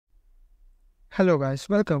Hello guys,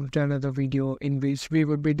 welcome to another video in which we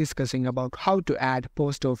will be discussing about how to add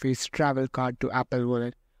post office travel card to Apple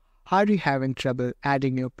Wallet. Are you having trouble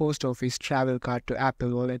adding your post office travel card to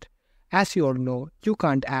Apple Wallet? As you all know, you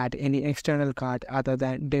can't add any external card other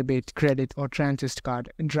than debit, credit or transit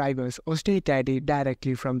card, drivers or state ID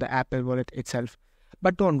directly from the Apple Wallet itself.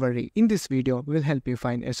 But don't worry, in this video we'll help you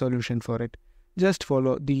find a solution for it. Just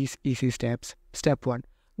follow these easy steps. Step 1.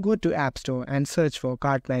 Go to App Store and search for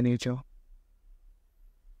Card Manager.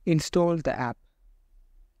 Install the app.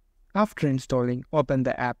 After installing, open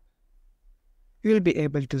the app. You will be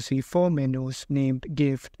able to see 4 menus named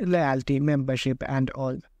Gift, Loyalty, Membership and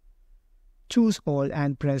All. Choose All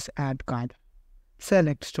and press Add Card.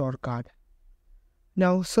 Select Store Card.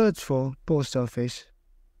 Now search for Post Office.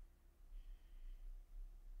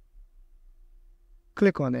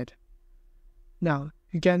 Click on it. Now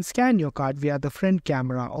you can scan your card via the front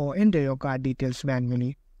camera or enter your card details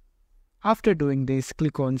manually. After doing this,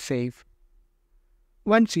 click on Save.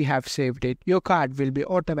 Once you have saved it, your card will be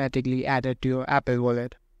automatically added to your Apple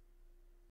Wallet.